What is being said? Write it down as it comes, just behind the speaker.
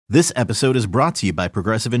This episode is brought to you by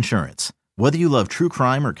Progressive Insurance. Whether you love true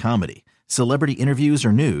crime or comedy, celebrity interviews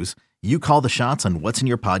or news, you call the shots on what's in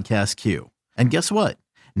your podcast queue. And guess what?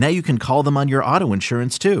 Now you can call them on your auto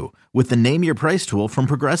insurance too with the Name Your Price tool from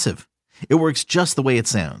Progressive. It works just the way it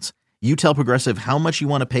sounds. You tell Progressive how much you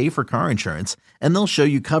want to pay for car insurance, and they'll show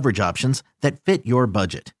you coverage options that fit your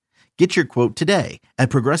budget. Get your quote today at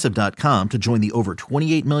Progressive.com to join the over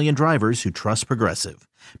 28 million drivers who trust Progressive.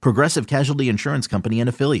 Progressive Casualty Insurance Company and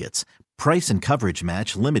Affiliates. Price and coverage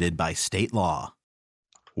match limited by state law.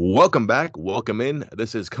 Welcome back. Welcome in.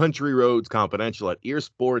 This is Country Roads Confidential at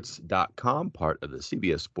earsports.com, part of the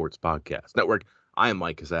CBS Sports Podcast Network. I am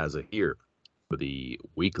Mike Casazza here for the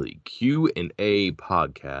weekly Q&A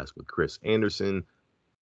podcast with Chris Anderson.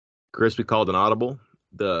 Chris, we called an audible.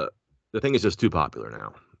 The thing is just too popular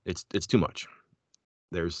now. It's too much.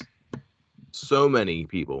 There's so many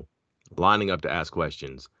people lining up to ask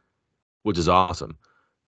questions, which is awesome.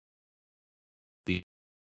 The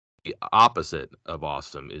opposite of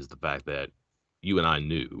awesome is the fact that you and I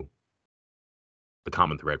knew the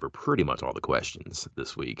common thread for pretty much all the questions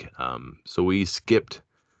this week. So we skipped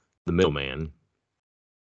the middleman,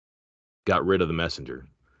 got rid of the messenger.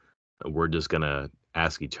 We're just going to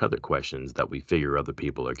ask each other questions that we figure other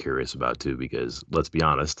people are curious about too, because let's be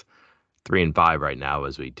honest, 3-5 right now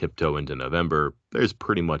as we tiptoe into November, there's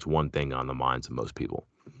pretty much one thing on the minds of most people.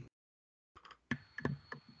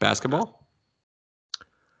 Basketball?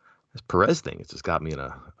 This Perez thing, it's just got me in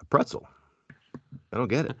a pretzel. I don't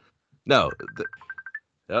get it. No.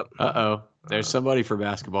 Yep. Uh-oh. There's somebody for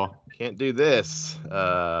basketball. Can't do this.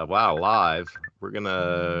 Wow, live. We're going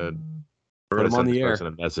to put him on the air.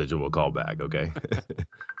 Send a message and we'll call back, okay?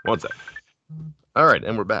 One sec. All right,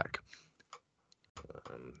 and we're back.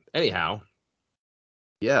 Anyhow,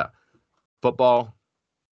 yeah, football,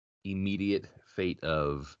 immediate fate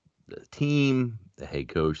of the team, the head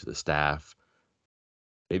coach, the staff,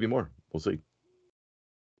 maybe more. We'll see.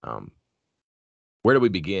 Where do we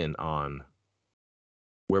begin on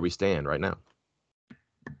where we stand right now?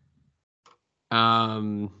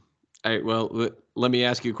 Let me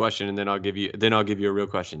ask you a question, and then I'll give you a real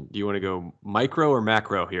question. Do you want to go micro or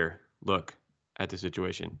macro here? Look at the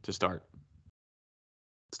situation to start.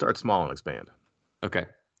 Start small and expand. Okay.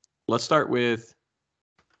 Let's start with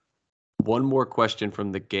one more question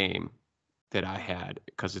from the game that I had,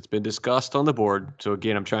 because it's been discussed on the board. So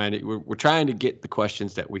again, we're trying to get the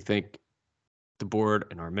questions that we think the board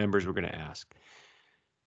and our members were going to ask.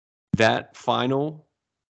 That final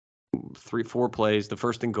 3-4 plays, the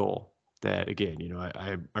first and goal, that again,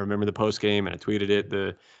 I remember the post game and I tweeted it.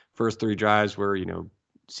 The first 3 drives were,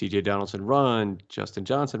 CJ Donaldson run, Justin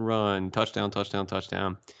Johnson run, touchdown.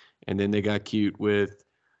 And then they got cute with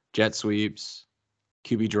jet sweeps,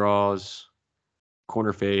 QB draws,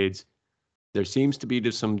 corner fades. There seems to be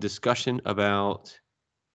just some discussion about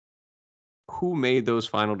who made those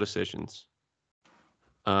final decisions.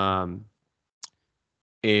 And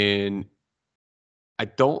I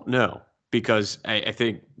don't know, because I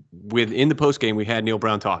think within the post game we had Neil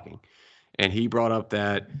Brown talking, and he brought up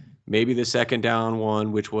that maybe the second down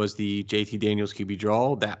one, which was the JT Daniels QB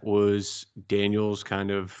draw, that was Daniels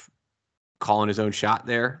kind of calling his own shot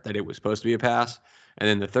there, that it was supposed to be a pass. And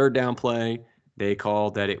then the third down play, they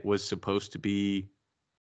called that it was supposed to be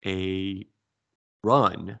a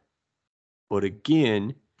run, but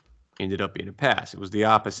again, ended up being a pass. It was the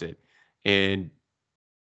opposite. And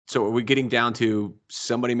so are we getting down to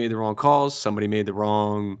somebody made the wrong calls, somebody made the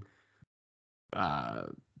wrong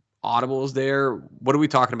audibles there? What are we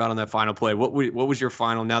talking about on that final play? What was your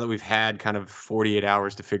final, now that we've had kind of 48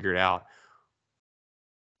 hours to figure it out?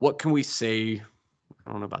 What can we say,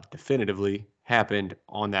 I don't know about definitively, happened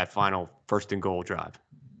on that final first and goal drive?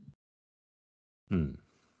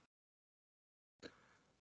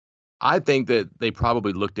 I think that they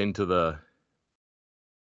probably looked into the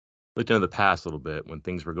past a little bit when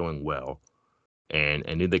things were going well and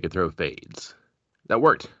knew they could throw fades. That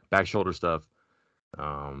worked. Back shoulder stuff.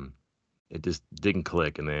 It just didn't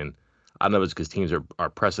click. And then I don't know if it's because teams are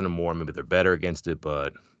pressing them more. Maybe they're better against it,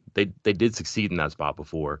 but they did succeed in that spot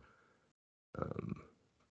before.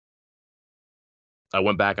 I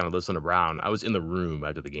went back and I listened to Brown. I was in the room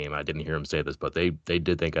after the game. I didn't hear him say this, but they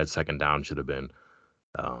did think that second down should have been,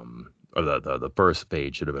 or the first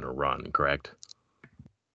fade should have been a run, correct?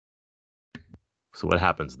 So what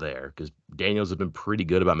happens there? Because Daniels has been pretty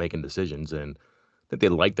good about making decisions, and I think they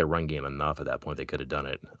liked their run game enough at that point they could have done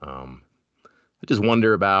it. I just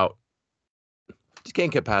wonder about, just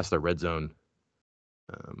can't get past the red zone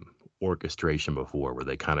orchestration before, where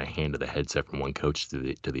they kind of handed the headset from one coach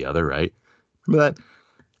to the other, right? Remember that?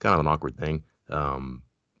 Kind of an awkward thing.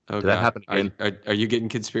 Oh Did that God, happen again? are you getting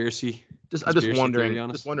conspiracy? I'm just Conspiracy theory wondering,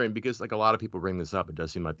 on us? because like a lot of people bring this up. It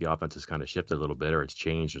does seem like the offense has kind of shifted a little bit, or it's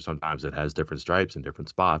changed, or sometimes it has different stripes in different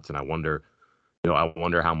spots. And I wonder, I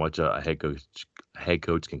wonder how much a head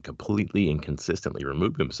coach can completely and consistently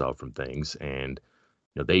remove himself from things. And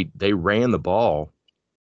they ran the ball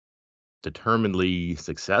determinedly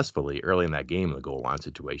successfully early in that game in the goal line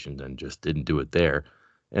situations and just didn't do it there.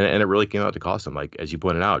 And it really came out to cost them. Like, as you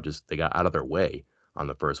pointed out, just they got out of their way on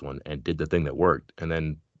the first one and did the thing that worked. And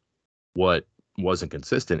then what wasn't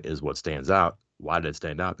consistent is what stands out. Why did it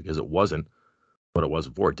stand out? Because it wasn't what it was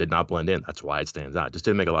before. It did not blend in. That's why it stands out. It just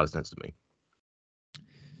didn't make a lot of sense to me.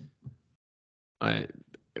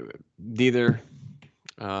 Neither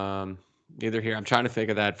here. I'm trying to think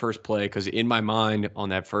of that first play because in my mind on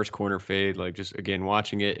that first corner fade, like just again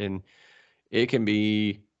watching it, and it can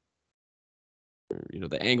be,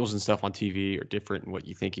 the angles and stuff on TV are different than what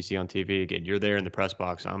you think you see on TV. Again, you're there in the press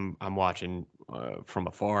box. I'm watching from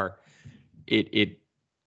afar. It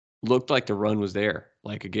looked like the run was there.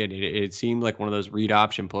 Like again, it seemed like one of those read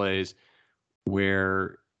option plays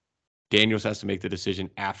where Daniels has to make the decision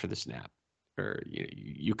after the snap, or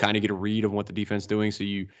you kind of get a read of what the defense is doing. So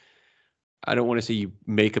I don't want to say you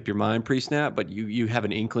make up your mind pre-snap, but you have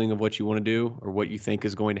an inkling of what you want to do or what you think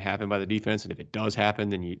is going to happen by the defense. And if it does happen,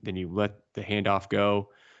 then you let the handoff go.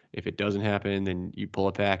 If it doesn't happen, then you pull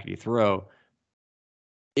it back and you throw.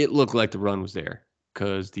 It looked like the run was there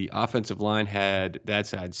because the offensive line had that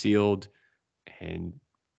side sealed, and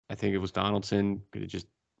I think it was Donaldson could have just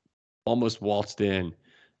almost waltzed in,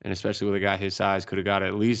 and especially with a guy his size, could have got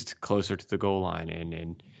at least closer to the goal line.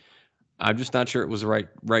 And I'm just not sure it was the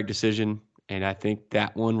right decision. And I think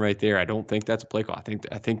that one right there, I don't think that's a play call.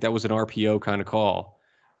 I think that was an RPO kind of call,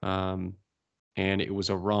 and it was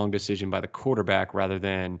a wrong decision by the quarterback rather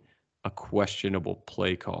than a questionable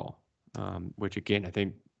play call. Which again, I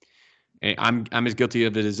think I'm as guilty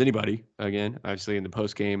of it as anybody. Again, obviously in the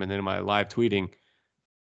post game and then in my live tweeting,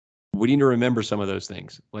 we need to remember some of those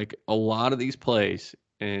things. Like a lot of these plays,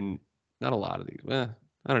 and not a lot of these. I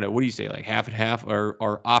don't know. What do you say? Like half and half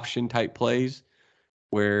are option type plays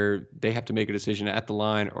where they have to make a decision at the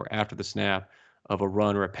line or after the snap of a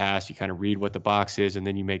run or a pass. You kind of read what the box is, and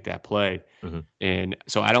then you make that play. Mm-hmm. And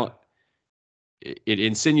so it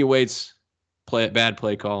insinuates bad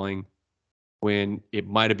play calling when it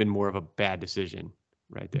might have been more of a bad decision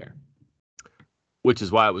right there. Which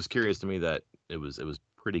is why it was curious to me that it was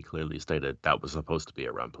pretty clearly stated that was supposed to be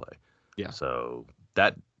a run play. Yeah. So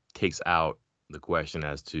that takes out the question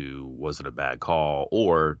as to was it a bad call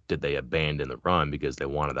or did they abandon the run because they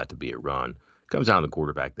wanted that to be a run? Comes down to the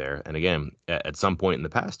quarterback there. And again, at some point in the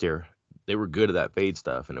past year, they were good at that fade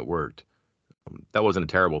stuff and it worked. That wasn't a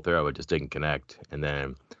terrible throw. It just didn't connect. And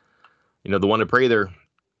then, the one to Prather,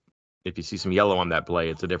 if you see some yellow on that play,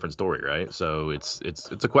 it's a different story, right? So it's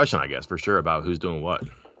a question, I guess, for sure about who's doing what.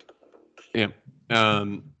 Yeah.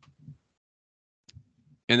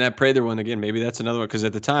 And that Prather one, again, maybe that's another one. Because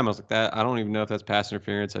at the time, I was like, that I don't even know if that's pass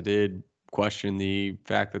interference. I did question the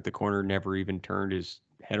fact that the corner never even turned his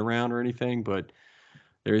head around or anything. But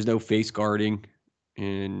there is no face guarding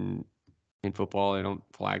in football. They don't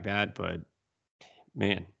flag that. But,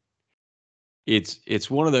 man, it's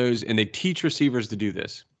one of those. And they teach receivers to do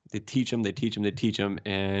this. They teach them.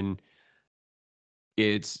 And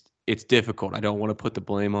it's difficult. I don't want to put the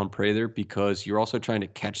blame on Prather because you're also trying to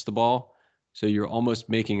catch the ball. So you're almost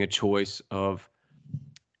making a choice of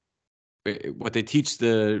what they teach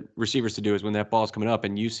the receivers to do is when that ball's coming up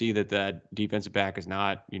and you see that defensive back is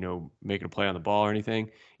not, making a play on the ball or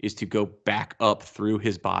anything, is to go back up through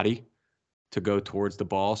his body to go towards the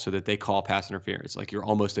ball so that they call pass interference. Like you're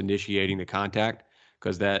almost initiating the contact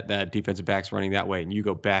because that defensive back's running that way and you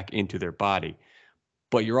go back into their body.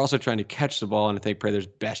 But you're also trying to catch the ball, and I think Prather's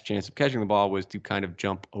best chance of catching the ball was to kind of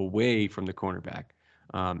jump away from the cornerback.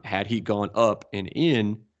 Had he gone up and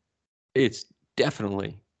in, it's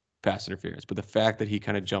definitely pass interference. But the fact that he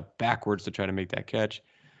kind of jumped backwards to try to make that catch,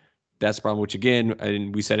 that's the problem, which again,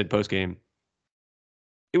 and we said it post-game,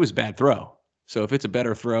 it was a bad throw. So if it's a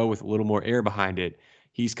better throw with a little more air behind it,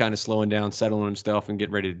 he's kind of slowing down, settling himself, and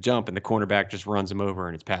getting ready to jump, and the cornerback just runs him over,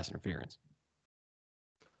 and it's pass interference.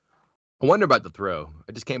 I wonder about the throw.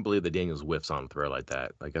 I just can't believe that Daniels whiffs on a throw like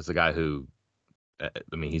that. Like, as a guy who,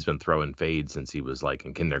 he's been throwing fades since he was like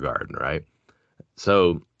in kindergarten, right?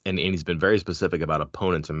 So, and he's been very specific about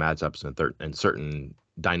opponents and matchups and certain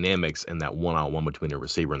dynamics in that one-on-one between the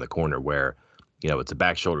receiver and the corner where, it's a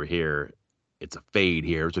back shoulder here, it's a fade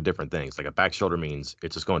here. Those are different things. Like a back shoulder means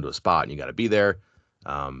it's just going to a spot and you got to be there.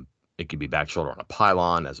 It could be back shoulder on a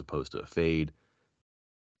pylon as opposed to a fade.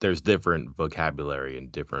 there's different vocabulary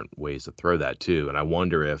and different ways to throw that too. And I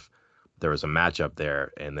wonder if there was a matchup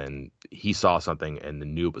there and then he saw something and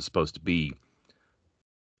then knew it was supposed to be,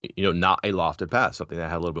 not a lofted pass, something that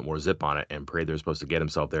had a little bit more zip on it, and Prather was supposed to get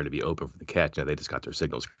himself there to be open for the catch. They just got their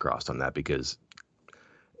signals crossed on that because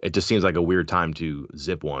it just seems like a weird time to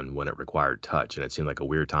zip one when it required touch. And it seemed like a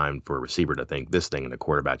weird time for a receiver to think this thing and a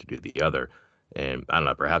quarterback to do the other. And I don't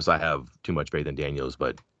know, perhaps I have too much faith in Daniels,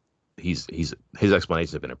 but his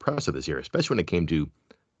explanations have been impressive this year, especially when it came to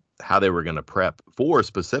how they were going to prep for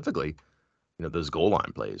specifically, those goal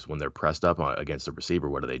line plays when they're pressed up against the receiver.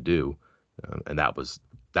 What do they do? And that was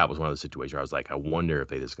one of the situations where I was like, I wonder if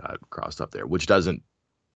they just got crossed up there, which doesn't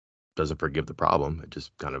forgive the problem. It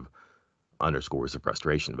just kind of underscores the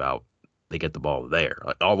frustration about they get the ball there,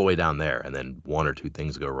 like all the way down there, and then one or two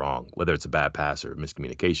things go wrong, whether it's a bad pass or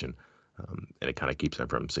miscommunication, and it kind of keeps them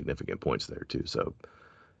from significant points there too. So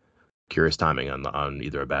curious timing on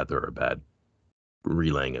either a bad throw or a bad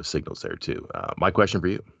relaying of signals there too. My question for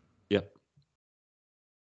you. Yep.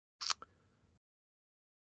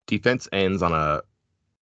 Defense ends on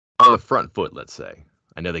the front foot, let's say.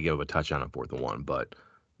 I know they gave up a touchdown on 4th and 1, but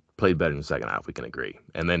played better in the second half. We can agree.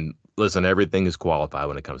 And then listen, everything is qualified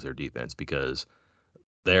when it comes to their defense because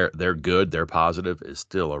they're good. They're positive is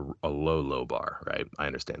still a low bar, right? I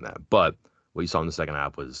understand that. But what you saw in the second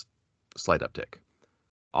half was a slight uptick.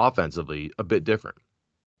 Offensively, a bit different.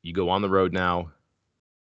 You go on the road now,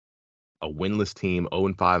 a winless team,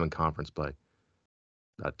 0-5 in conference play,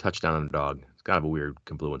 a touchdown underdog. It's kind of a weird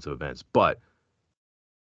confluence of events. But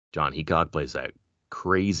John Heacock plays that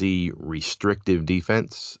crazy, restrictive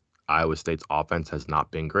defense. Iowa State's offense has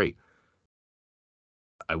not been great.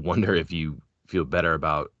 I wonder if you feel better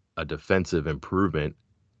about a defensive improvement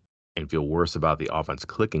and feel worse about the offense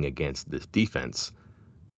clicking against this defense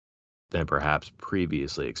than perhaps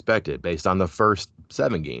previously expected based on the first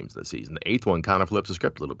 7 games of the season. The 8th one kind of flips the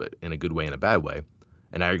script a little bit in a good way and a bad way.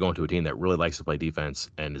 And now you're going to a team that really likes to play defense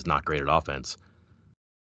and is not great at offense.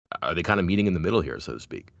 Are they kind of meeting in the middle here, so to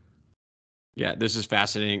speak? Yeah, this is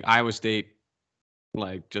fascinating. Iowa State,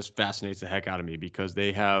 just fascinates the heck out of me because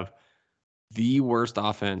they have the worst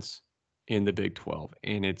offense in the Big 12,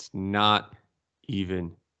 and it's not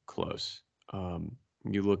even close.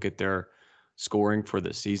 You look at their scoring for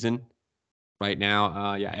the season right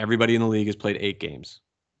now. Everybody in the league has played 8 games.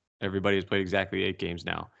 Everybody has played exactly 8 games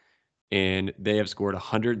now, and they have scored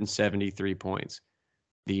 173 points.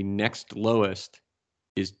 The next lowest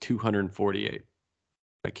is 248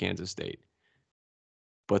 by Kansas State.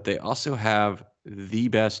 But they also have the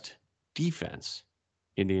best defense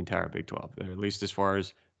in the entire Big 12, or at least as far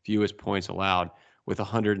as fewest points allowed, with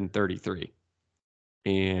 133.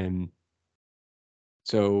 And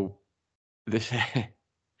so this,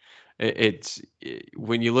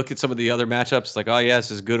 when you look at some of the other matchups, like, oh yeah, this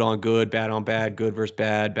is good on good, bad on bad, good versus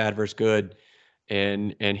bad, bad versus good,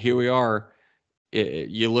 and here we are.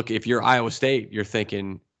 You look, if you're Iowa State, you're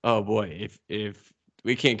thinking, oh boy, if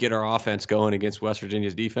we can't get our offense going against West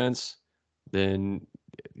Virginia's defense, then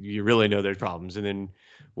you really know there's problems. And then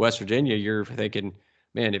West Virginia, you're thinking,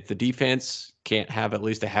 man, if the defense can't have at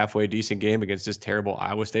least a halfway decent game against this terrible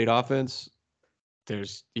Iowa State offense,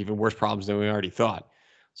 there's even worse problems than we already thought.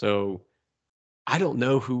 So I don't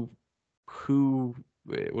know who what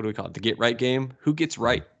do we call it? The get right game? Who gets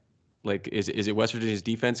right? Like, is it West Virginia's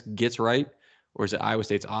defense gets right? Or is it Iowa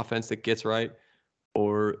State's offense that gets right?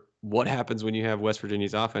 Or what happens when you have West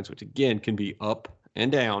Virginia's offense, which again can be up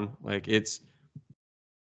and down? Like it's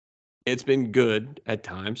been good at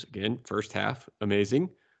times. Again, first half amazing,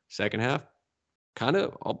 second half kind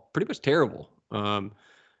of pretty much terrible. And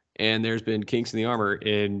there's been kinks in the armor.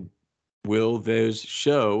 And will those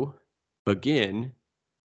show again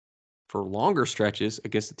for longer stretches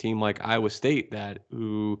against a team like Iowa State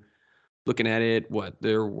who, looking at it,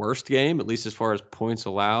 their worst game, at least as far as points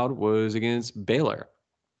allowed, was against Baylor.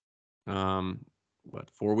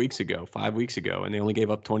 4 weeks ago, 5 weeks ago, and they only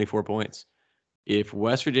gave up 24 points. If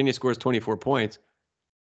West Virginia scores 24 points,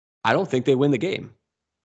 I don't think they win the game.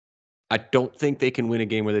 I don't think they can win a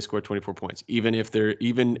game where they score 24 points, even if they're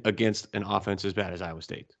against an offense as bad as Iowa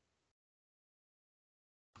State.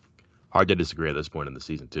 Hard to disagree at this point in the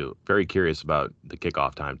season, too. Very curious about the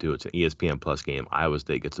kickoff time, too. It's an ESPN Plus game. Iowa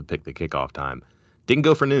State gets to pick the kickoff time. Didn't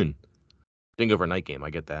go for noon. Didn't go for a night game. I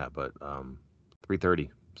get that, but 3:30.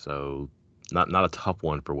 So not a tough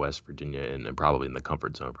one for West Virginia and probably in the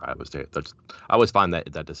comfort zone for Iowa State. I always find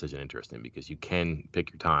that decision interesting because you can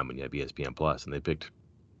pick your time when you have ESPN Plus, and they picked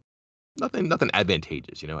nothing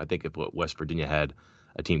advantageous. I think if West Virginia had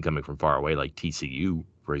a team coming from far away like TCU,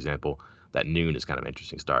 for example, that noon is kind of an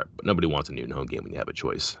interesting start. But nobody wants a noon home game when you have a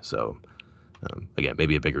choice. So Again,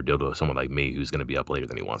 maybe a bigger deal to someone like me who's going to be up later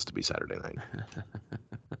than he wants to be Saturday night.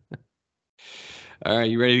 All right,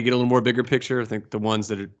 you ready to get a little more bigger picture? I think the ones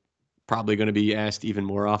that are probably going to be asked even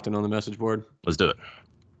more often on the message board. Let's do it.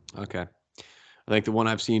 Okay. I think the one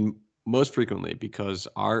I've seen most frequently, because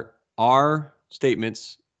our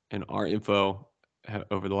statements and our info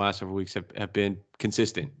over the last several weeks have been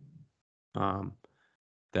consistent.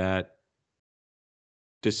 That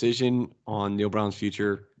decision on Neal Brown's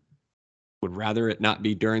future, would rather it not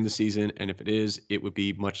be during the season, and if it is, it would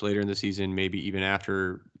be much later in the season, maybe even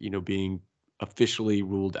after, being officially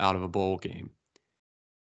ruled out of a bowl game.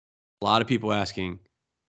 A lot of people asking,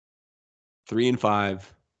 3-5,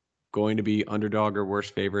 going to be underdog or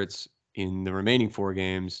worst favorites in the remaining 4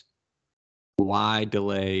 games. Why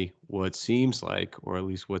delay what seems like, or at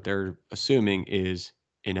least what they're assuming is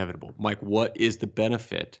inevitable? Mike, what is the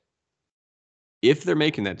benefit if they're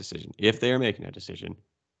making that decision? If they are making that decision,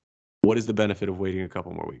 what is the benefit of waiting a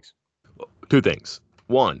couple more weeks? Well, 2 things.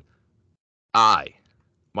 1, I,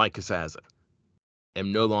 Mike Casazza,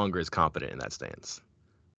 am no longer as confident in that stance.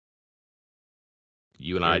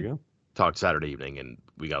 You and I talked Saturday evening, and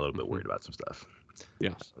we got a little bit worried about some stuff.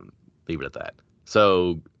 Yes. Leave it at that.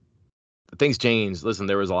 So things changed. Listen,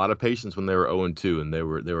 there was a lot of patience when they were 0-2, and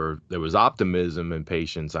there was optimism and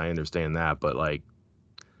patience. I understand that, but like,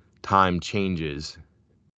 time changes,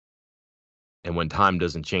 and when time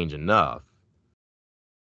doesn't change enough,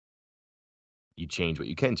 you change what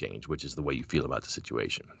you can change, which is the way you feel about the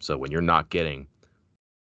situation. So when you're not getting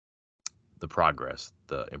the progress,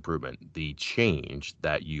 the improvement, the change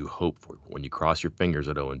that you hope for, when you cross your fingers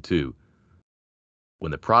at 0-2,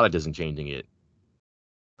 when the product isn't changing it,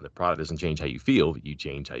 when the product doesn't change how you feel, you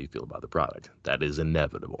change how you feel about the product. That is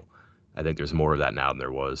inevitable. I think there's more of that now than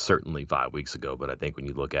there was certainly 5 weeks ago, but I think when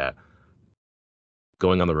you look at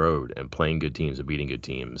going on the road and playing good teams and beating good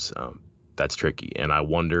teams, that's tricky. And I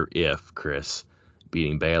wonder if, Chris,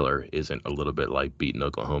 beating Baylor isn't a little bit like beating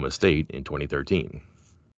Oklahoma State in 2013.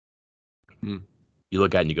 You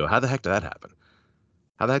look at it and you go, how the heck did that happen?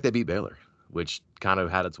 How the heck they beat Baylor, which kind of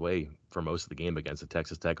had its way for most of the game against the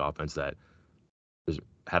Texas Tech offense that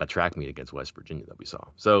had a track meet against West Virginia that we saw.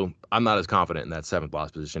 So I'm not as confident in that 7th loss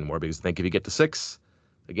position anymore, because I think if you get to 6,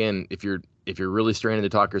 again, if you're really straining to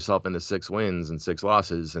talk yourself into 6 wins and 6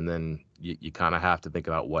 losses, and then you kind of have to think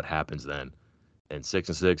about what happens then. And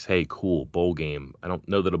 6-6, hey, cool, bowl game. I don't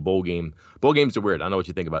know that a bowl games are weird. I know what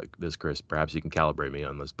you think about this, Chris. Perhaps you can calibrate me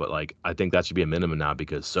on this, but like, I think that should be a minimum now,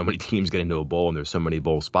 because so many teams get into a bowl and there's so many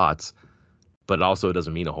bowl spots. But it also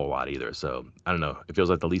doesn't mean a whole lot either. So I don't know. It feels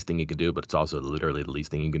like the least thing you can do, but it's also literally the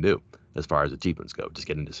least thing you can do as far as achievements go. Just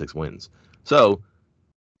get into 6 wins. So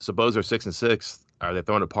suppose they're 6-6. Are they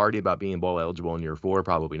throwing a party about being bowl eligible in year 4?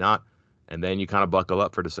 Probably not. And then you kind of buckle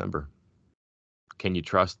up for December. Can you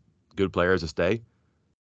trust good players to stay?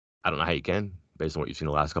 I don't know how you can, based on what you've seen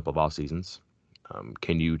the last couple of off seasons.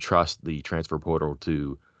 Can you trust the transfer portal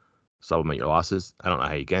to supplement your losses? I don't know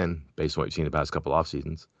how you can, based on what you've seen the past couple of off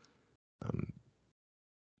seasons.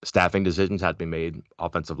 Staffing decisions had to be made.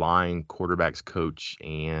 Offensive line, quarterbacks coach,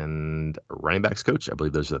 and running backs coach. I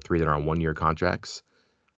believe those are the 3 that are on 1-year contracts.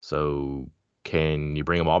 So can you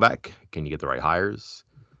bring them all back? Can you get the right hires?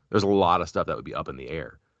 There's a lot of stuff that would be up in the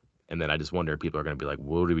air. And then I just wonder if people are going to be like,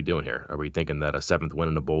 what are we doing here? Are we thinking that a 7th win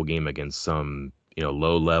in a bowl game against some,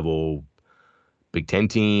 low-level Big Ten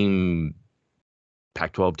team,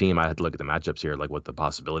 Pac-12 team? I had to look at the matchups here, like what the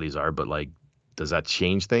possibilities are. But, like, does that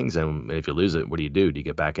change things? And if you lose it, what do you do? Do you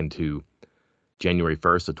get back into January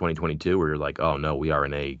 1st of 2022 where you're like, oh, no, we are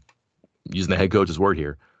in a, using the head coach's word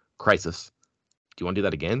here, crisis? Do you want to do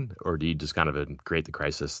that again? Or do you just kind of create the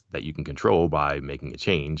crisis that you can control by making a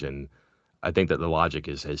change? And I think that the logic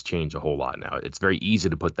has changed a whole lot now. It's very easy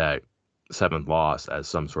to put that 7th loss as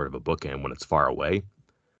some sort of a bookend when it's far away.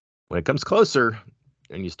 When it comes closer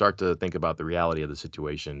and you start to think about the reality of the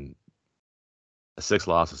situation, a 6th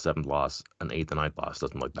loss, a 7th loss, an 8th and 9th loss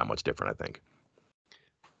doesn't look that much different, I think.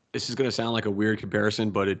 This is going to sound like a weird comparison,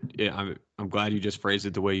 but I'm glad you just phrased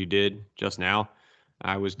it the way you did just now.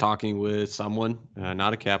 I was talking with someone,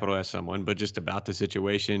 not a capital S someone, but just about the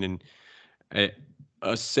situation, and I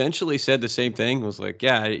essentially said the same thing. It was like,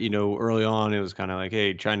 yeah, early on it was kind of like,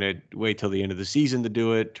 hey, trying to wait till the end of the season to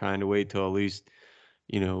do it, trying to wait till at least,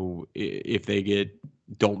 if they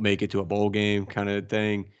don't make it to a bowl game kind of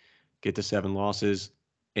thing, get to 7 losses.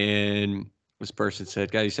 And this person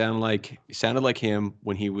said, God, he sounded like him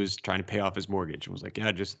when he was trying to pay off his mortgage, and was like,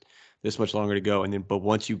 yeah, just this much longer to go. And then, but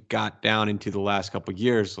once you got down into the last couple of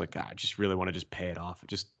years, like, I just really want to just pay it off,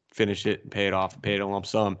 just finish it and pay it off, pay it a lump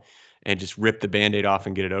sum, and just rip the Band-Aid off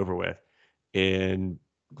and get it over with. And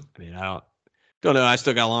I mean, Don't know. I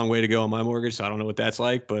still got a long way to go on my mortgage, so I don't know what that's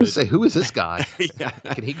like. But Say, who is this guy? Yeah,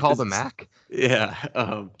 Can he call the Mac? Yeah,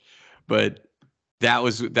 but that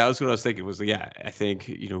was what I was thinking. Was I think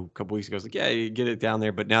a couple weeks ago I was like, yeah, you get it down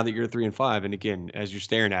there. But now that you're 3-5, and again, as you're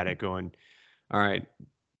staring at it, going, all right,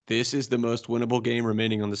 this is the most winnable game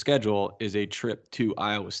remaining on the schedule. Is a trip to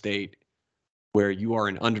Iowa State, where you are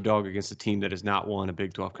an underdog against a team that has not won a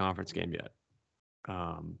Big 12 conference game yet.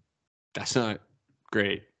 That's not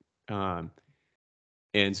great.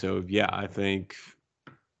 And so, I think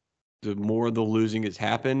the more the losing has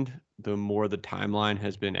happened, the more the timeline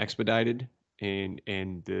has been expedited, and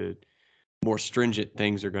the more stringent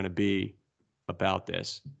things are going to be about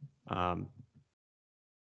this.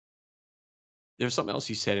 There's something else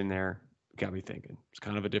you said in there, got me thinking. It's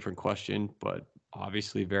kind of a different question, but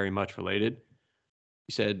obviously very much related.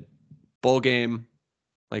 You said bowl game,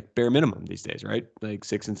 like bare minimum these days, right? Like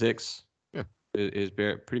 6-6 is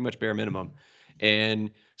pretty much bare minimum. And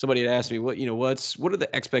somebody had asked me, what are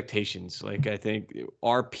the expectations? Like, I think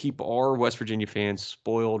are West Virginia fans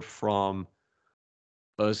spoiled from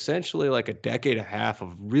essentially like a decade and a half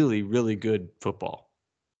of really, really good football?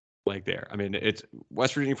 Like there, I mean, it's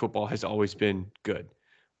West Virginia football has always been good,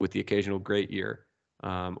 with the occasional great year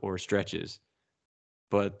or stretches.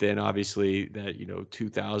 But then obviously that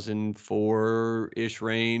 2004-ish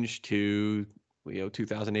range to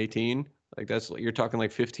 2018, like you're talking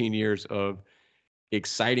like 15 years of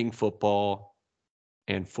exciting football,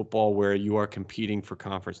 and football where you are competing for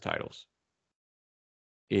conference titles.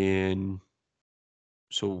 And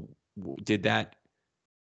so did that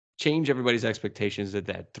change everybody's expectations? Did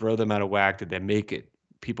that throw them out of whack? Did that make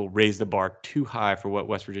people raise the bar too high for what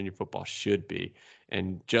West Virginia football should be?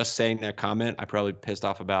 And just saying that comment, I probably pissed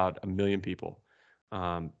off about 1 million people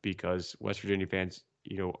because West Virginia fans,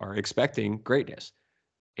 are expecting greatness.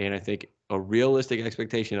 And I think a realistic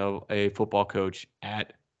expectation of a football coach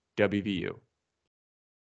at WVU,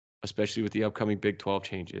 especially with the upcoming Big 12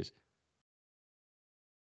 changes,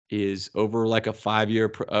 is over like a 5-year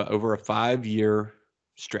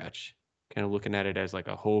stretch, kind of looking at it as like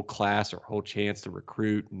a whole class or whole chance to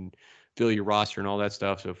recruit and fill your roster and all that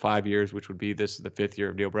stuff. So 5 years, which would be the 5th year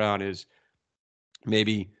of Neal Brown, is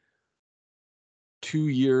maybe 2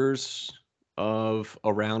 years of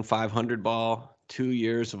around 500 ball, 2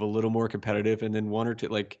 years of a little more competitive, and then 1 or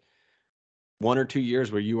 2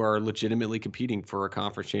 years where you are legitimately competing for a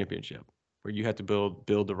conference championship, where you have to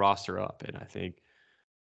build the roster up. And I think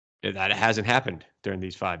that hasn't happened during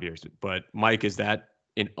these 5 years. But Mike, is that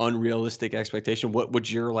an unrealistic expectation? What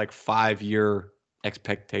would your 5-year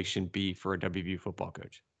expectation be for a WVU football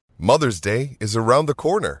coach? Mother's Day is around the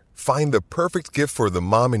corner. Find the perfect gift for the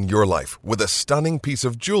mom in your life with a stunning piece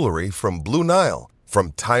of jewelry from Blue Nile.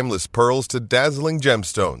 From timeless pearls to dazzling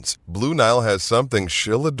gemstones, Blue Nile has something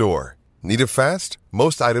she'll adore. Need it fast?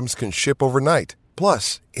 Most items can ship overnight.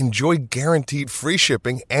 Plus, enjoy guaranteed free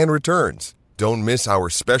shipping and returns. Don't miss our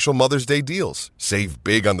special Mother's Day deals. Save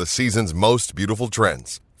big on the season's most beautiful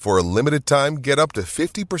trends. For a limited time, get up to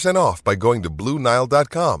 50% off by going to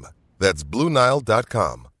BlueNile.com. That's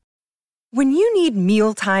BlueNile.com. When you need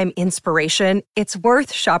mealtime inspiration, it's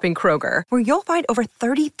worth shopping Kroger, where you'll find over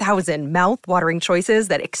 30,000 mouth-watering choices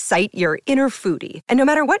that excite your inner foodie. And no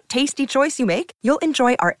matter what tasty choice you make, you'll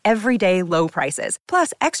enjoy our everyday low prices,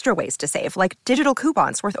 plus extra ways to save, like digital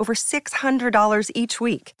coupons worth over $600 each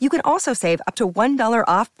week. You can also save up to $1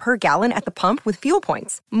 off per gallon at the pump with fuel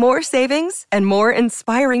points. More savings and more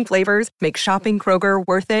inspiring flavors make shopping Kroger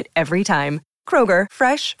worth it every time. Kroger,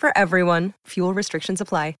 fresh for everyone. Fuel restrictions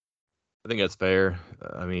apply. I think that's fair.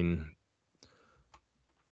 I mean,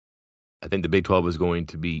 I think the Big 12 is going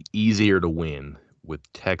to be easier to win with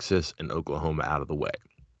Texas and Oklahoma out of the way.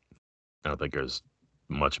 I don't think there's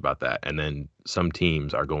much about that. And then some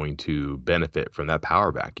teams are going to benefit from that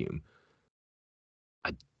power vacuum.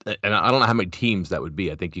 I don't know how many teams that would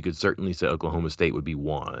be. I think you could certainly say Oklahoma State would be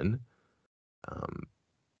one.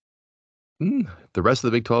 The rest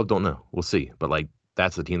of the Big 12, don't know. We'll see. But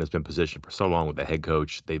that's the team that's been positioned for so long with the head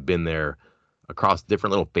coach. They've been there across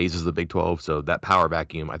different little phases of the Big 12. So that power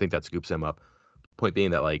vacuum, I think that scoops them up. Point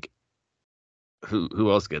being that who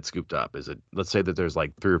else gets scooped up? Is it, let's say that there's 3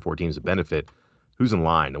 or 4 teams that benefit. Who's in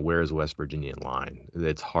line, and where is West Virginia in line?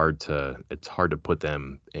 It's hard to put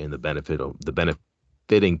them in the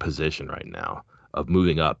benefiting position right now of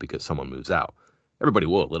moving up because someone moves out. Everybody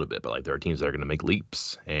will a little bit, but there are teams that are going to make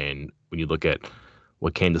leaps. And when you look at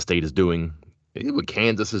what Kansas State is doing, what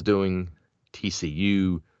Kansas is doing,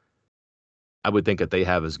 TCU, I would think that they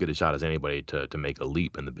have as good a shot as anybody to make a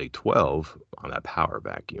leap in the Big 12 on that power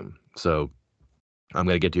vacuum. So I'm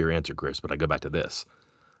going to get to your answer, Chris, but I go back to this.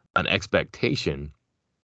 An expectation,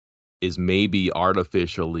 is maybe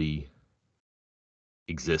artificially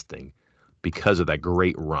existing because of that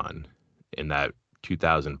great run in that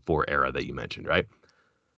 2004 era that you mentioned, right?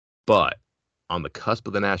 But on the cusp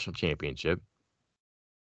of the national championship,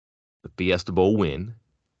 the Fiesta Bowl win,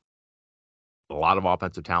 a lot of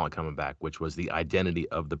offensive talent coming back, which was the identity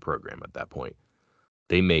of the program at that point.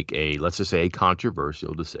 They make a, let's just say, a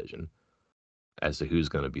controversial decision as to who's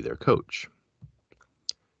going to be their coach.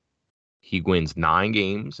 He wins 9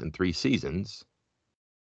 games in 3 seasons,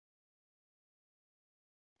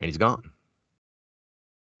 and he's gone.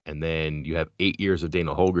 And then you have 8 years of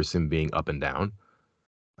Dana Holgorsen being up and down.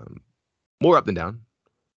 More up than down,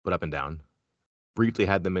 but up and down. Briefly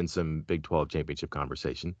had them in some Big 12 championship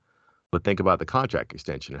conversation. But think about the contract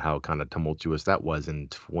extension and how kind of tumultuous that was in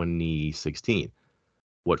 2016.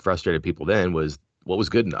 What frustrated people then was what was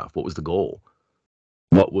good enough? What was the goal?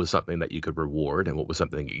 What was something that you could reward and what was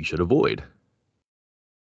something that you should avoid?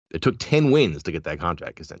 It took 10 wins to get that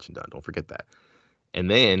contract extension done. Don't forget that. And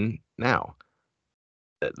then now,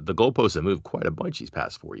 the goalposts have moved quite a bunch these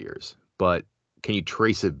past 4 years. But can you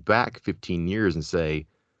trace it back 15 years and say,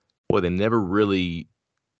 boy, they never really,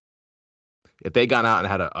 if they got out and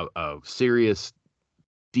had a serious,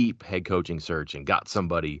 deep head coaching search and got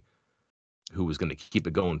somebody who was going to keep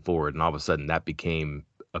it going forward, and all of a sudden that became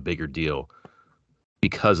a bigger deal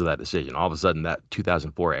because of that decision. All of a sudden that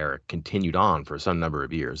 2004 era continued on for some number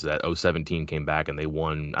of years. That 2017 came back and they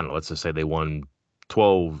won, I don't know, let's just say they won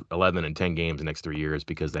 12, 11, and 10 games the next 3 years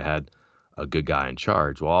because they had a good guy in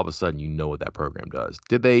charge. Well, all of a sudden, you know what that program does.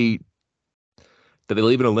 Did they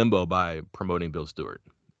leave in a limbo by promoting Bill Stewart?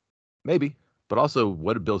 Maybe. But also,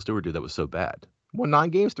 what did Bill Stewart do that was so bad? Won 9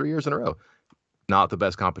 games 3 years in a row. Not the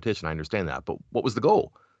best competition, I understand that. But what was the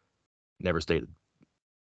goal? Never stated.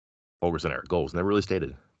 Holgorsen era, goals, never really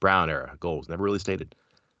stated. Brown era, goals, never really stated.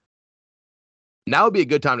 Now would be a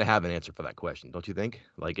good time to have an answer for that question, don't you think?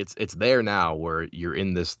 Like, it's there now where you're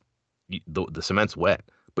in this, the cement's wet.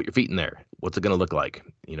 Put your feet in there. What's it going to look like?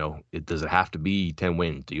 You know, does it have to be 10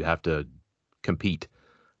 wins? Do you have to compete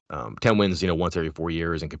 10 wins, once every 4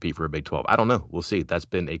 years and compete for a Big 12? I don't know. We'll see. That's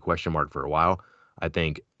been a question mark for a while. I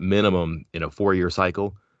think minimum in a 4-year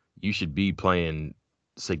cycle, you should be playing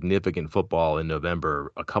significant football in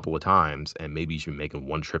November a couple of times, and maybe you should be making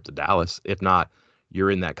one trip to Dallas. If not,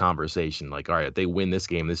 you're in that conversation like, all right, if they win this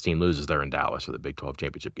game, this team loses, they're in Dallas for the Big 12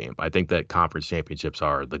 championship game. I think that conference championships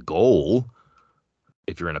are the goal.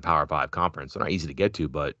 If you're in a Power 5 conference, they're not easy to get to,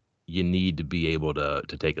 but you need to be able to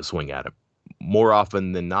take a swing at it. More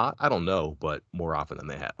often than not, I don't know, but more often than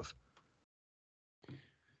they have.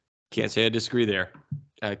 Can't say I disagree there.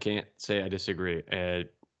 I can't say I disagree.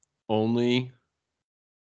 Only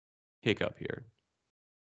hiccup here.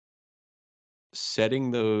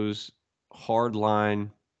 Setting those hard line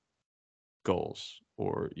goals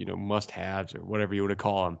or, must-haves or whatever you want to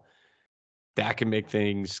call them, that can make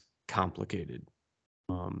things complicated.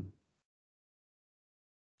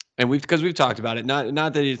 And we've talked about it.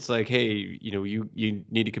 Not that it's like, hey, you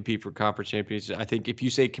need to compete for conference championships. I think if you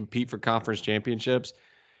say compete for conference championships,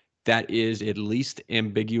 that is at least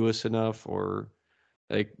ambiguous enough, or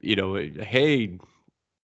like, hey,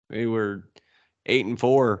 we were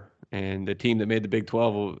 8-4, and the team that made the Big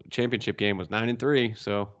 12 championship game was 9-3,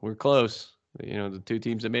 so we're close. The two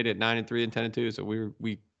teams that made it 9-3 and 10-2, so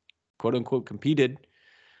we quote unquote competed.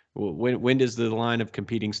 When does the line of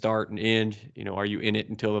competing start and end? Are you in it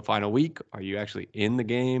until the final week? Are you actually in the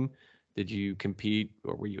game? Did you compete,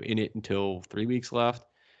 or were you in it until 3 weeks left?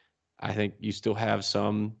 I think you still have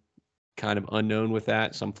some kind of unknown with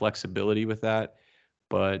that, some flexibility with that,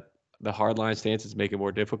 but the hardline stances make it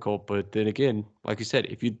more difficult. But then again, like you said,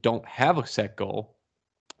 if you don't have a set goal,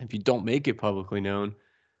 if you don't make it publicly known,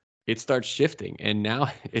 it starts shifting. And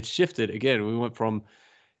now it's shifted again. We went from,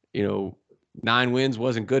 9 wins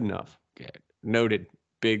wasn't good enough. Okay. Noted.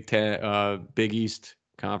 Big East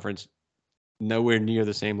Conference, nowhere near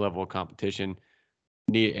the same level of competition.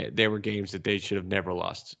 There were games that they should have never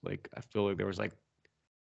lost. Like, I feel like there was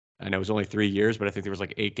I know it was only 3 years, but I think there was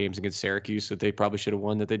 8 games against Syracuse that they probably should have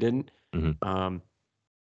won that they didn't. Mm-hmm.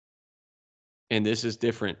 And this is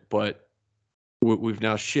different, but we've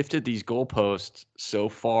now shifted these goalposts so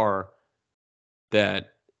far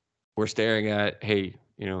that we're staring at, hey,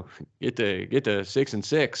 get to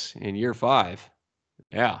 6-6 in year 5.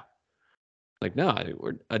 Yeah. No,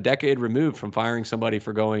 we're a decade removed from firing somebody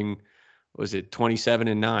for going, was it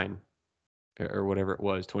 27-9 or whatever it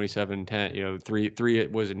was, 27-10, 3,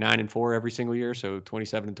 it was 9-4 every single year. So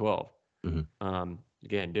 27-12. Mm-hmm.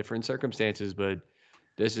 Again, different circumstances, but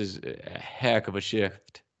this is a heck of a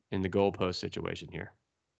shift in the goalpost situation here.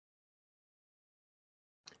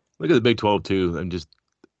 Look at the Big 12 too.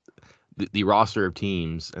 the roster of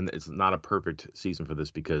teams, and it's not a perfect season for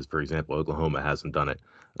this because, for example, Oklahoma hasn't done it.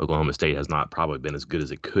 Oklahoma State has not probably been as good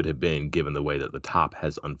as it could have been given the way that the top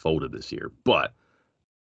has unfolded this year. But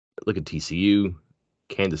look at TCU,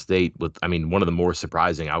 Kansas State, with, I mean, one of the more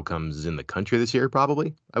surprising outcomes in the country this year,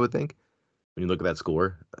 probably, I would think, when you look at that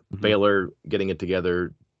score. Mm-hmm. Baylor getting it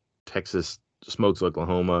together, Texas smokes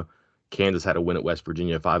Oklahoma, Kansas had a win at West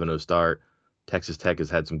Virginia, 5-0 start. Texas Tech has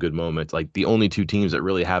had some good moments. Like, the only two teams that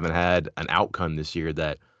really haven't had an outcome this year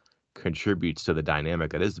that contributes to the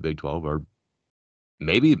dynamic that is the Big 12 are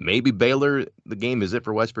maybe Baylor. The game is it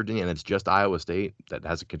for West Virginia, and it's just Iowa State that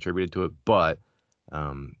hasn't contributed to it. But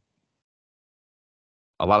a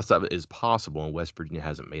lot of stuff is possible, and West Virginia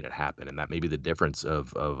hasn't made it happen. And that may be the difference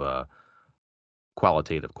of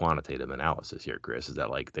quantitative analysis here, Chris, is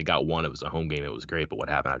that, like, they got one, it was a home game, it was great, but what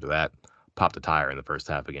happened after that? Popped a tire in the first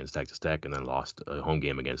half against Texas Tech, and then lost a home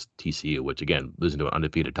game against TCU, which, again, losing to an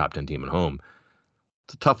undefeated top 10 team at home,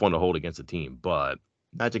 it's a tough one to hold against a team, but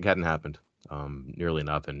magic hadn't happened nearly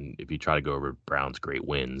enough. And if you try to go over Brown's great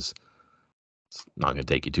wins, it's not going to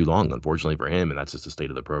take you too long, unfortunately for him, and that's just the state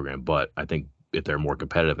of the program. But I think if they're more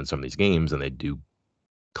competitive in some of these games, and they do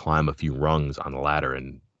climb a few rungs on the ladder,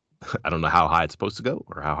 and I don't know how high it's supposed to go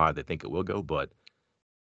or how high they think it will go, but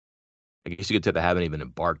I guess you could say they haven't even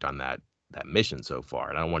embarked on that mission so far.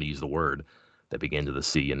 And I don't want to use the word that begins with a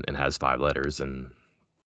C and has 5 letters and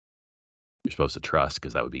you're supposed to trust,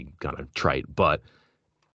 because that would be kind of trite. But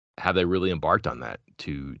have they really embarked on that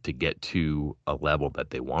to get to a level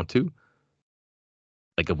that they want to?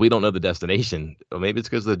 Like, if we don't know the destination, well, maybe it's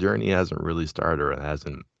because the journey hasn't really started, or it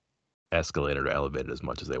hasn't escalated or elevated as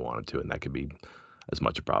much as they wanted to. And that could be as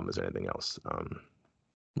much a problem as anything else.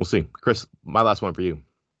 We'll see. Chris, my last one for you.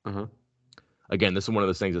 Uh-huh. Again, this is one of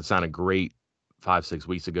those things that sounded great 5-6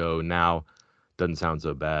 weeks ago. Now doesn't sound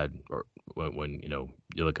so bad, or when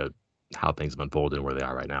you look at how things have unfolded and where they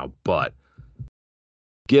are right now. But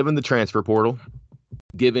given the transfer portal,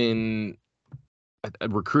 given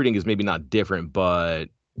recruiting is maybe not different, but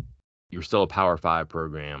you're still a Power 5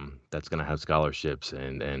 program that's going to have scholarships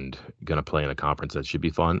and going to play in a conference that should be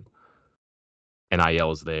fun.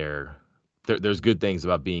 NIL is there. There's good things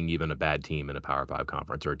about being even a bad team in a Power 5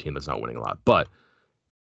 conference, or a team that's not winning a lot. But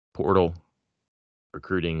portal,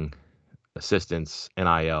 recruiting, assistance,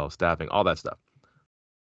 NIL, staffing, all that stuff,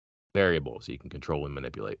 variables you can control and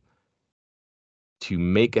manipulate. To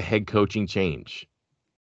make a head coaching change,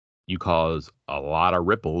 you cause a lot of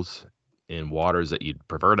ripples in waters that you'd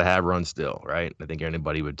prefer to have run still, right? I think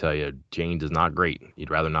anybody would tell you change is not great. You'd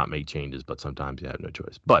rather not make changes, but sometimes you have no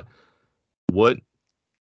choice. But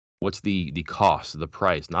what's the cost, the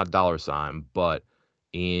price, not dollar sign, but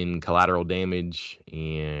in collateral damage,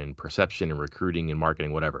 in perception, and recruiting and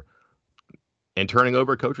marketing, whatever, and turning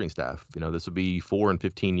over a coaching staff? This would be 4 and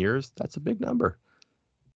 15 years. That's a big number.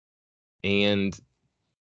 And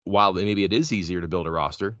while maybe it is easier to build a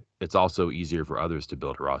roster, it's also easier for others to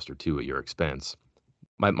build a roster too at your expense.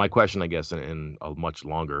 My question, I guess, in a much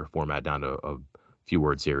longer format, down to a few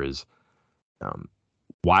words here, is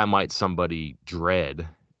why might somebody dread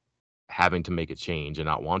having to make a change and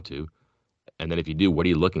not want to? And then if you do, what are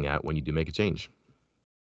you looking at when you do make a change?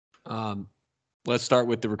 Let's start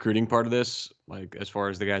with the recruiting part of this. Like, as far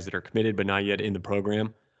as the guys that are committed but not yet in the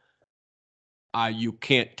program, you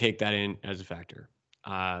can't take that in as a factor.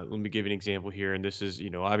 Let me give an example here. And this is,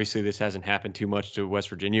 obviously this hasn't happened too much to West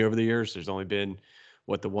Virginia over the years. There's only been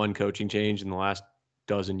the one coaching change in the last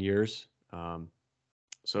dozen years.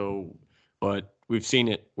 But we've seen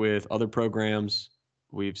it with other programs.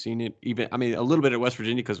 We've seen it a little bit at West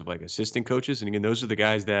Virginia because of like assistant coaches. And again, those are the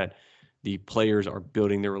guys that the players are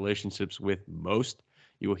building their relationships with most.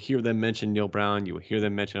 You will hear them mention Neal Brown. You will hear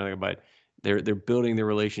them mention other, but they're building their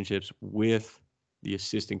relationships with the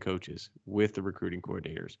assistant coaches, with the recruiting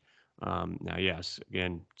coordinators. Now, yes,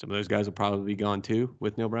 again, some of those guys will probably be gone too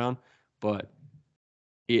with Neal Brown, but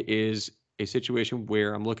it is a situation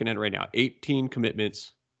where I'm looking at it right now, 18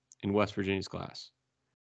 commitments in West Virginia's class.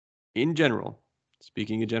 In general,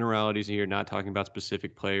 speaking of generalities here, not talking about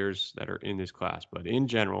specific players that are in this class, but in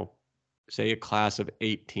general, say a class of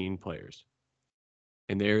 18 players,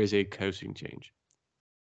 and there is a coaching change.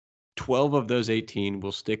 12 of those 18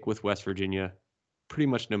 will stick with West Virginia pretty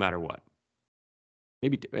much no matter what.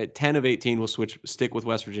 Maybe 10 of 18 will stick with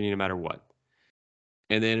West Virginia no matter what.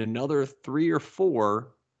 And then another 3 or 4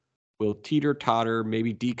 will teeter-totter,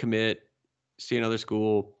 maybe decommit, see another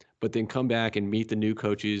school, but then come back and meet the new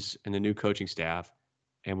coaches and the new coaching staff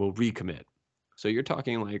and will recommit. So you're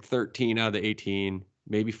talking like 13 out of the 18,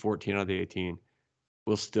 maybe 14 out of the 18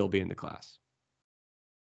 will still be in the class.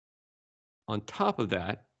 On top of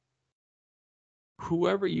that,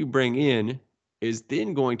 whoever you bring in is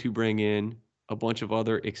then going to bring in a bunch of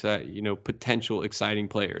other potential exciting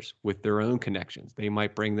players with their own connections. They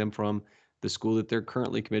might bring them from the school that they're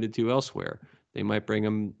currently committed to elsewhere. They might bring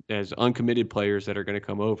them as uncommitted players that are going to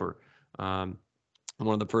come over. One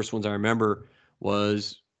of the first ones I remember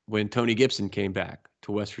was when Tony Gibson came back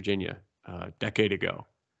to West Virginia a decade ago.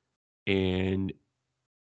 And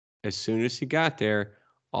as soon as he got there,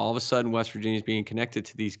 all of a sudden West Virginia is being connected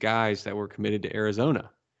to these guys that were committed to Arizona.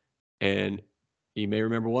 And you may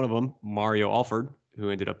remember one of them, Mario Alford, who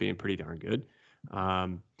ended up being pretty darn good.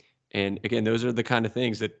 And again, those are the kind of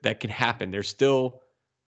things that can happen. There's still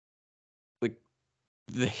like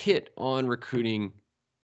the hit on recruiting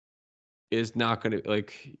is not going to,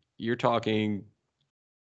 like, you're talking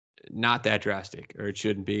not that drastic, or it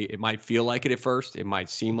shouldn't be. It might feel like it at first. It might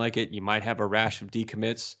seem like it. You might have a rash of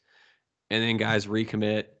decommits and then guys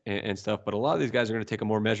recommit and stuff. But a lot of these guys are going to take a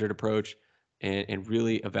more measured approach and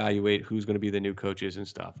really evaluate who's going to be the new coaches and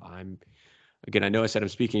stuff. Again, I know I said I'm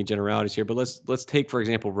speaking in generalities here, but let's take, for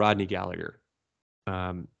example, Rodney Gallagher.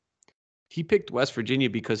 He picked West Virginia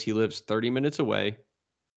because he lives 30 minutes away.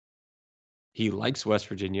 He likes West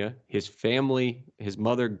Virginia. His family, his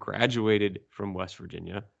mother graduated from West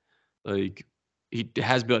Virginia. Like,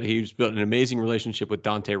 he's built an amazing relationship with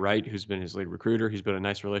Dante Wright, who's been his lead recruiter. He's built a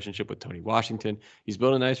nice relationship with Tony Washington. He's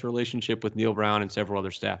built a nice relationship with Neil Brown and several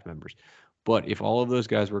other staff members. But if all of those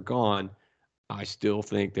guys were gone, I still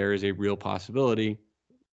think there is a real possibility,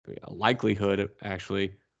 a likelihood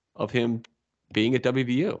actually, of him being at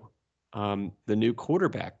WVU. The new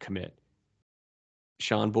quarterback commit,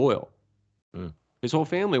 Sean Boyle. His whole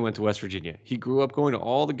family went to West Virginia. He grew up going to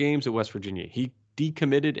all the games at West Virginia. He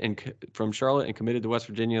decommitted from Charlotte and committed to West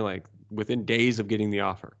Virginia like within days of getting the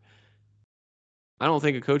offer. I don't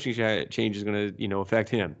think a coaching change is going to, affect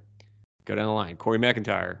him. Go down the line. Corey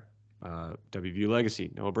McIntyre, WVU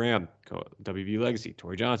legacy. Noah Bram, WVU legacy.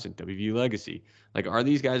 Torrey Johnson, WVU legacy. Like, are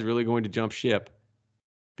these guys really going to jump ship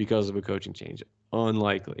because of a coaching change?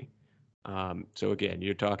 Unlikely. So again,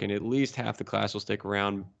 you're talking at least half the class will stick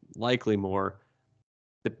around, likely more.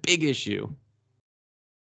 The big issue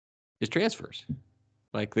is transfers,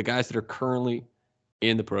 like the guys that are currently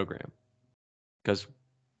in the program. Because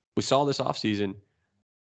we saw this offseason,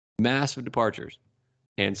 massive departures.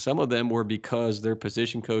 And some of them were because their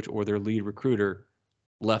position coach or their lead recruiter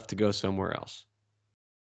left to go somewhere else.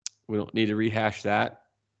 We don't need to rehash that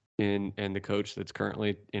and the coach that's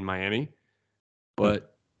currently in Miami.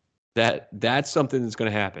 But that's something that's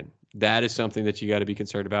going to happen. That is something that you got to be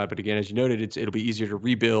concerned about. But again, as you noted, it'll be easier to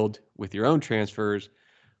rebuild with your own transfers.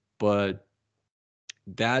 But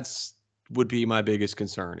would be my biggest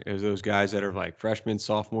concern, is those guys that are like freshmen,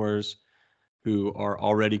 sophomores, who are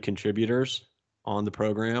already contributors on the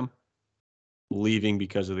program, leaving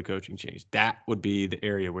because of the coaching change. That would be the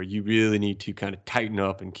area where you really need to kind of tighten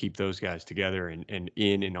up and keep those guys together and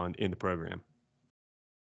in the program.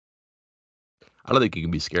 I don't think you can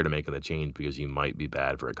be scared of making the change because you might be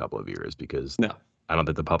bad for a couple of years, because no. I don't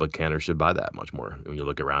think the public can or should buy that much more. When you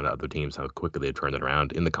look around at other teams, how quickly they've turned it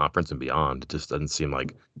around in the conference and beyond, it just doesn't seem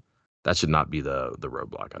like that should not be the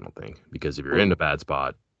roadblock, I don't think. Because if you're in a bad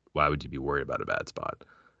spot, why would you be worried about a bad spot?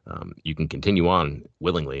 You can continue on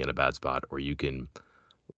willingly in a bad spot, or you can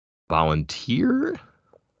volunteer,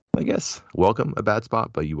 I guess, welcome a bad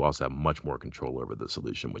spot, but you also have much more control over the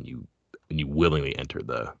solution when you willingly enter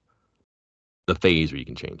the phase where you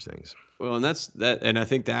can change things. Well, and I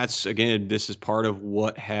think that's, again, this is part of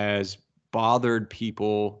what has bothered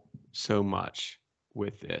people so much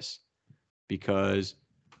with this, because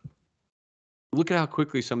look at how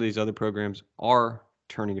quickly some of these other programs are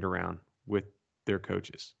turning it around with their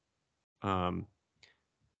coaches. You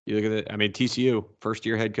look at it, TCU, first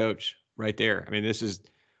year head coach right there. This is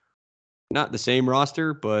not the same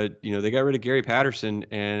roster, but they got rid of Gary Patterson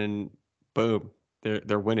and boom,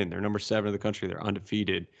 they're winning. They're number 7 in the country. They're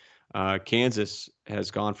undefeated. Kansas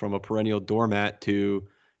has gone from a perennial doormat to,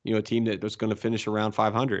 a team that was going to finish around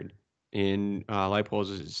 500 in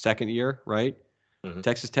Leipold's second year, right? Mm-hmm.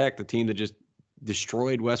 Texas Tech, the team that just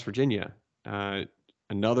destroyed West Virginia.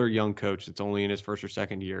 Another young coach that's only in his first or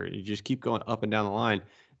second year. You just keep going up and down the line.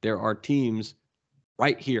 There are teams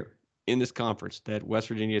right here in this conference that West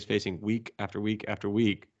Virginia is facing week after week after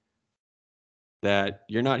week that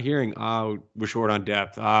you're not hearing, we're short on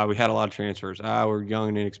depth. We had a lot of transfers. We're a young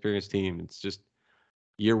and inexperienced team. It's just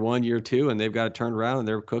year 1, year 2, and they've got to turn around and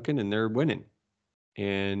they're cooking and they're winning.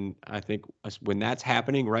 And I think when that's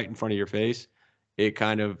happening right in front of your face, it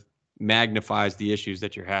kind of magnifies the issues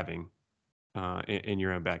that you're having in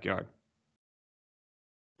your own backyard.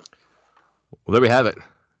 Well, there we have it.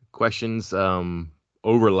 Questions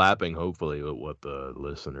overlapping, hopefully, with what the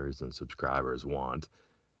listeners and subscribers want.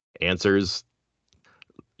 Answers,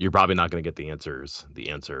 you're probably not going to get the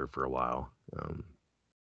answer for a while.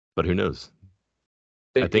 But who knows?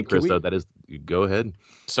 I think, Chris, though, that is, go ahead.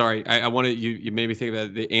 Sorry, I wanted you made me think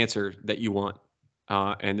about the answer that you want.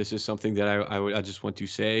 And this is something that I just want to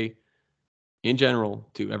say in general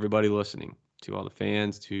to everybody listening, to all the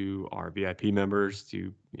fans, to our VIP members,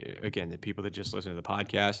 to, again, the people that just listen to the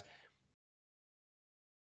podcast.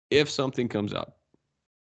 If something comes up,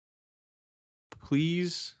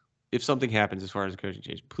 please, if something happens as far as the coaching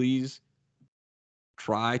change, please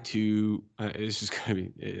try to, this is going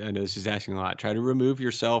to be, I know this is asking a lot, try to remove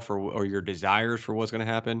yourself or your desires for what's going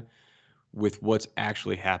to happen with what's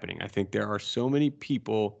actually happening. I think there are so many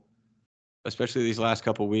people, especially these last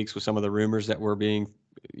couple of weeks with some of the rumors that were being,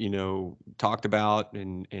 talked about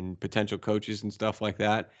and potential coaches and stuff like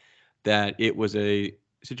that, that it was a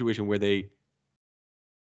situation where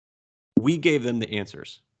we gave them the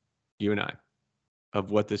answers, you and I,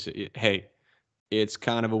 of what this is. Hey, it's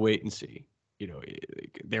kind of a wait and see.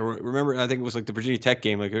 Remember, I think it was like the Virginia Tech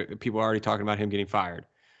game, like people were already talking about him getting fired.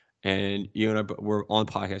 And you and I were on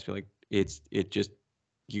the podcast, be like,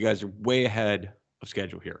 you guys are way ahead of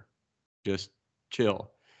schedule here. Just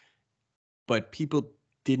chill. But people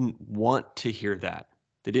didn't want to hear that.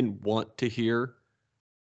 They didn't want to hear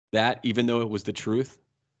that, even though it was the truth.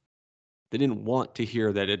 They didn't want to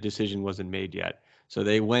hear that a decision wasn't made yet. So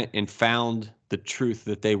they went and found the truth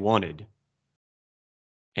that they wanted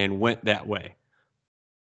and went that way.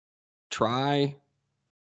 Try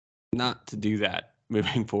not to do that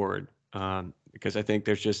moving forward, because I think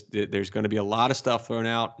there's going to be a lot of stuff thrown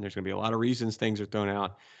out, and there's going to be a lot of reasons things are thrown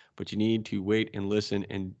out, but you need to wait and listen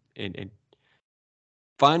and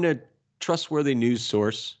find a trustworthy news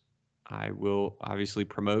source. I will obviously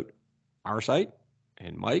promote our site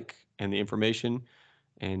and Mike and the information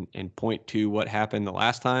and point to what happened the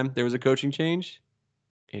last time there was a coaching change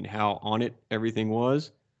and how on it everything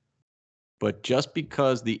was. But just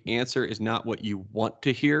because the answer is not what you want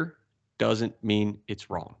to hear doesn't mean it's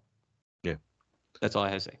wrong. Yeah. That's all I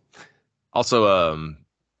have to say. Also,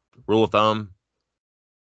 rule of thumb,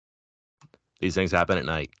 these things happen at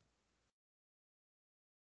night.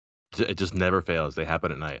 It just never fails. They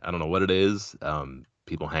happen at night. I don't know what it is.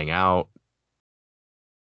 People hang out.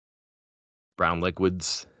 Brown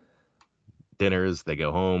liquids, dinners, they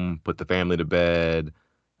go home, put the family to bed.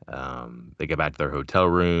 They get back to their hotel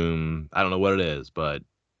room. I don't know what it is, but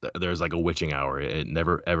there's like a witching hour. It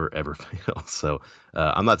never, ever, ever fails. So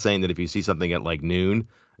I'm not saying that if you see something at like noon,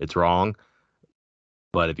 it's wrong.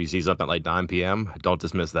 But if you see something at like 9 p.m., don't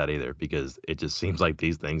dismiss that either, because it just seems like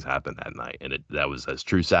these things happen at night. And that was as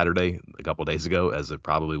true Saturday, a couple of days ago, as it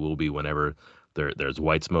probably will be whenever there's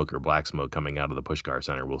white smoke or black smoke coming out of the Pushkar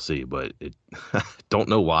Center. We'll see. But don't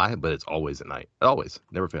know why, but it's always at night. It always,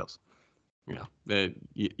 never fails. Yeah,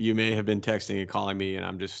 you may have been texting and calling me, and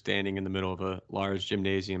I'm just standing in the middle of a large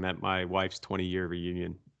gymnasium at my wife's 20-year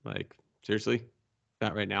reunion. Like, seriously?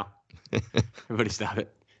 Not right now. Everybody stop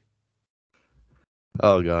it.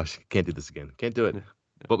 Oh gosh, can't do this again. Can't do it.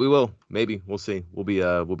 But we will. Maybe. We'll see. We'll be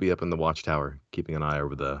up in the watchtower, keeping an eye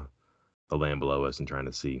over the land below us and trying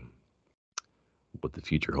to see what the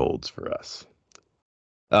future holds for us.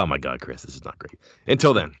 Oh my God, Chris, this is not great.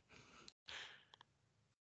 Until then,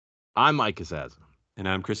 I'm Mike Casazza. And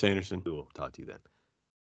I'm Chris Anderson. We will talk to you then.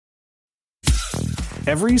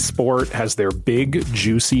 Every sport has their big,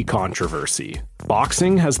 juicy controversy.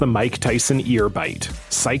 Boxing has the Mike Tyson ear bite.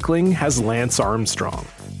 Cycling has Lance Armstrong.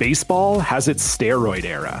 Baseball has its steroid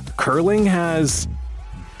era. Curling has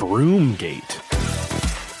Broomgate.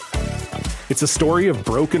 It's a story of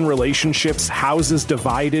broken relationships, houses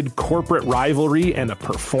divided, corporate rivalry, and a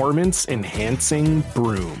performance-enhancing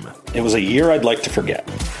broom. It was a year I'd like to forget.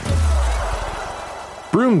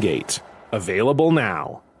 Broomgate. Available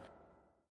now.